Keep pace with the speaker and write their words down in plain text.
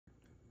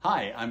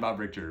Hi, I'm Bob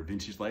Richter,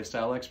 vintage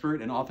lifestyle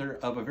expert and author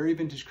of A Very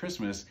Vintage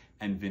Christmas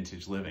and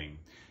Vintage Living.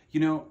 You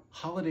know,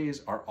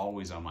 holidays are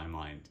always on my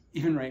mind.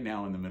 Even right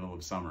now in the middle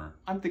of summer,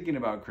 I'm thinking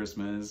about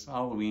Christmas,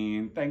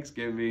 Halloween,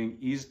 Thanksgiving,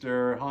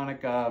 Easter,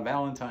 Hanukkah,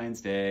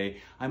 Valentine's Day.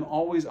 I'm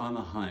always on the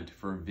hunt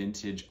for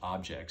vintage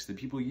objects that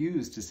people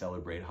use to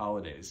celebrate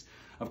holidays.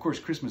 Of course,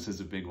 Christmas is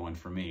a big one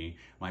for me.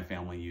 My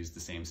family used the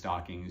same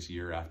stockings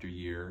year after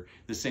year,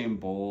 the same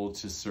bowl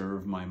to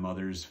serve my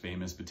mother's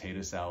famous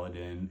potato salad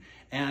in,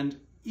 and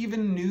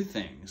even new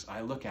things I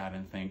look at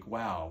and think,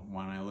 wow,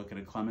 when I look at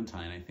a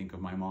clementine, I think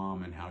of my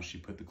mom and how she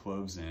put the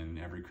cloves in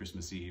every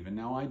Christmas Eve, and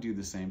now I do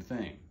the same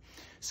thing.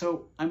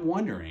 So I'm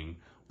wondering,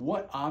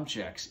 what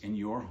objects in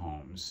your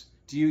homes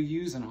do you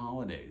use on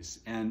holidays,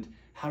 and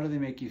how do they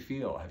make you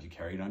feel? Have you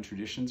carried on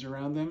traditions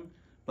around them?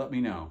 Let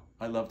me know.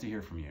 I'd love to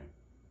hear from you.